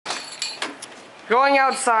Going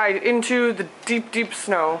outside into the deep, deep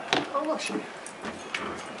snow. Oh, look, she...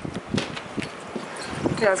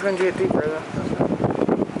 Yeah, it's going to get deeper though.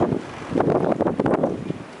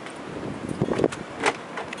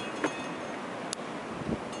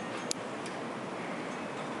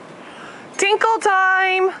 Tinkle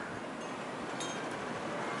time!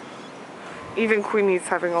 Even Queenie's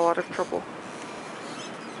having a lot of trouble.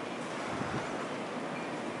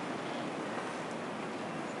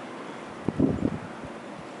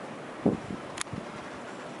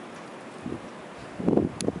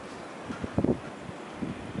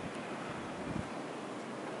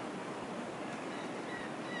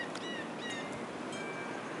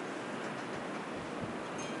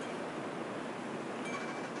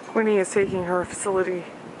 Queenie is taking her facility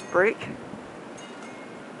break.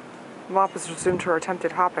 Mopp has resumed her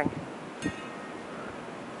attempted hopping.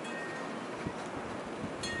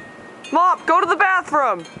 Mopp, go to the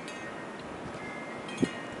bathroom!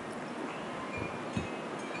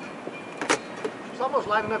 She's almost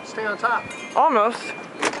light enough to stay on top. Almost.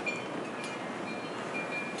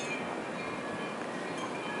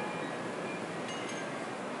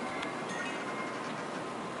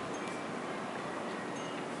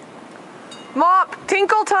 Mopp,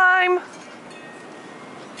 tinkle time!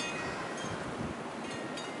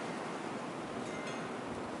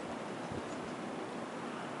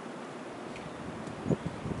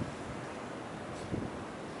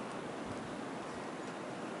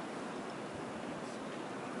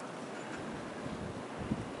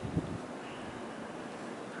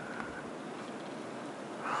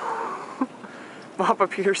 Mopp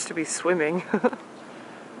appears to be swimming.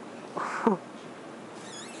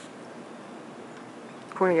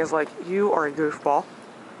 Queenie is like, you are a goofball.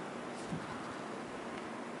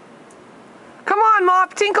 Come on,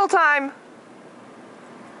 Mopp, tinkle time!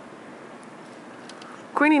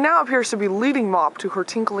 Queenie now appears to be leading Mopp to her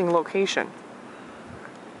tinkling location.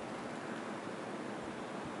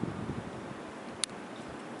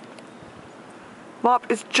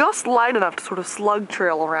 Mopp is just light enough to sort of slug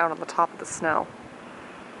trail around on the top of the snow.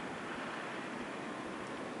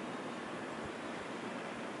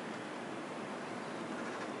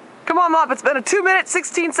 Come on, Mopp, it's been a 2-minute,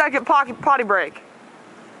 16-second potty break.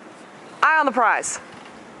 Eye on the prize.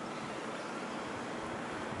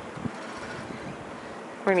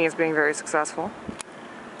 Queenie is being very successful,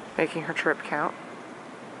 making her trip count.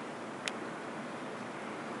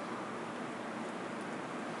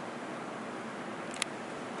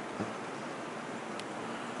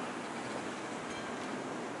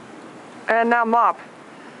 And now Mopp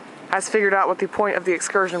has figured out what the point of the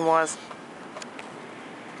excursion was.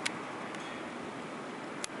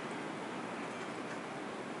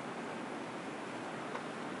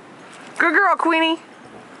 Good girl, Queenie.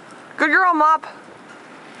 Good girl, Mopp.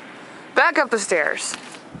 Back up the stairs.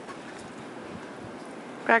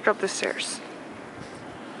 Back up the stairs.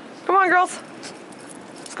 Come on, girls.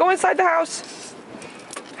 Let's go inside the house.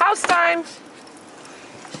 House time.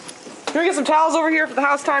 Can we get some towels over here for the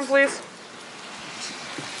house time, please?